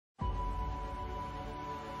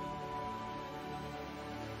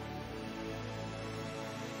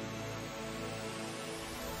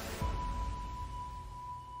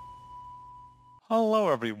Hello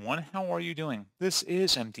everyone, how are you doing? This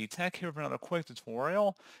is MD Tech here for another quick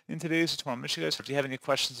tutorial. In today's tutorial, I'm going to show you guys if you have any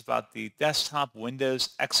questions about the desktop Windows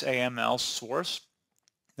XAML source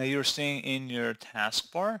that you're seeing in your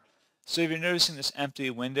taskbar. So if you're noticing this empty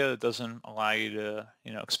window that doesn't allow you to,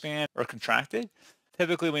 expand or contract it,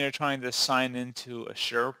 typically when you're trying to sign into a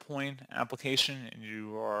SharePoint application and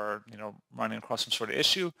you are, running across some sort of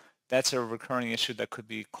issue, that's a recurring issue that could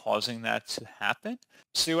be causing that to happen.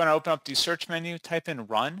 So you want to open up the search menu, type in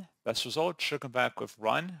run, best result, should come back with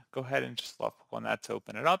run. Go ahead and just left click on that to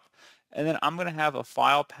open it up. And then I'm going to have a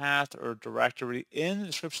file path or directory in the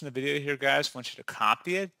description of the video here, guys. I want you to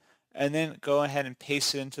copy it and then go ahead and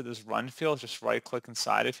paste it into this run field. Just right click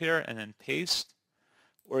inside of here and then paste.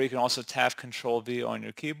 Or you can also tap Control V on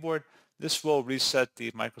your keyboard. This will reset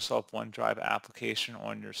the Microsoft OneDrive application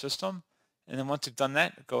on your system. And then once you've done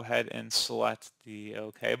that, go ahead and select the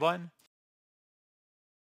OK button.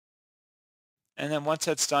 And then once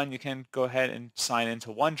that's done, you can go ahead and sign into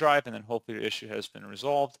OneDrive, and then hopefully your issue has been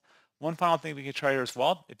resolved. One final thing we can try here as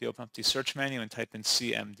well, if you open up the search menu and type in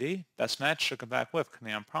CMD, best match should come back with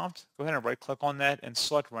command prompt. Go ahead and right click on that and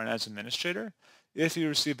select run as administrator. If you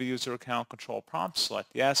receive a user account control prompt, select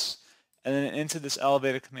yes. And then into this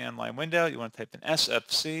elevated command line window, you want to type in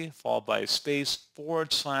SFC followed by a space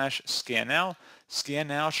 /scan now. Scan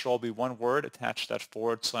now should all be one word attached to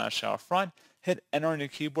that / out front. Hit enter on your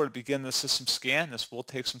keyboard to begin the system scan. This will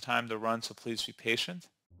take some time to run, so please be patient.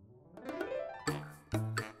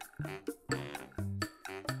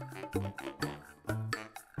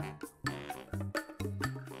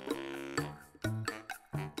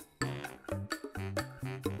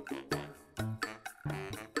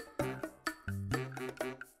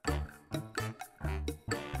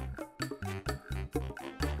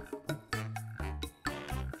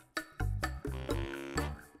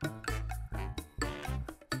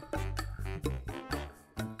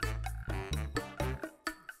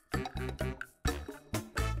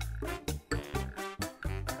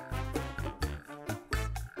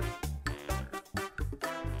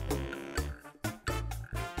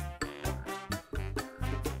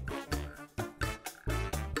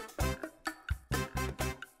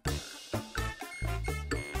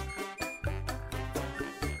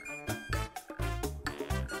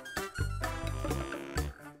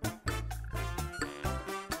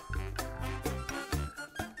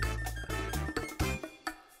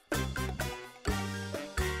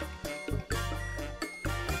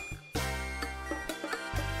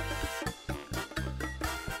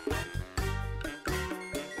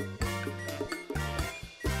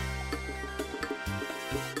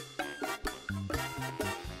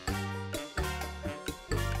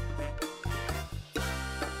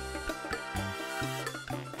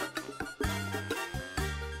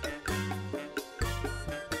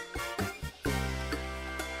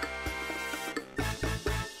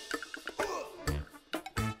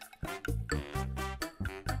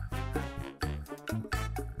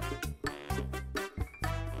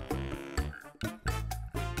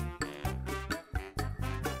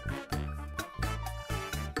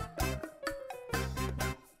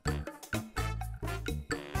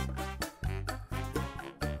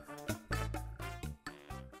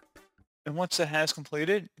 And once that has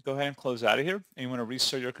completed, go ahead and close out of here. And you want to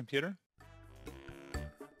restart your computer.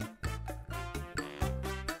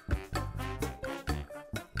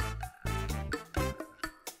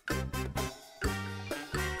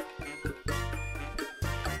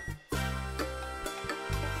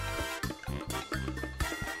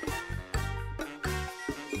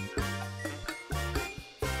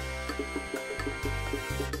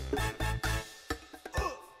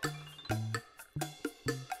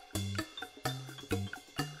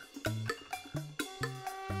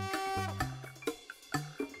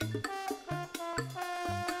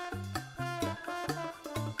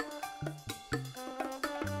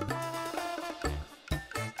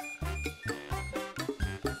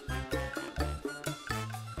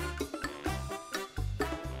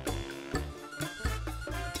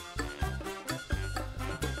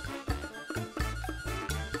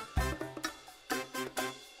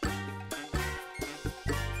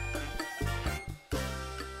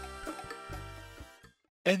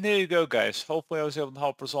 And there you go, guys. Hopefully I was able to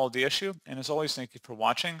help resolve the issue. And as always, thank you for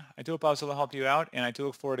watching. I do hope I was able to help you out, and I do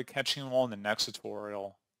look forward to catching you all in the next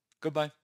tutorial. Goodbye.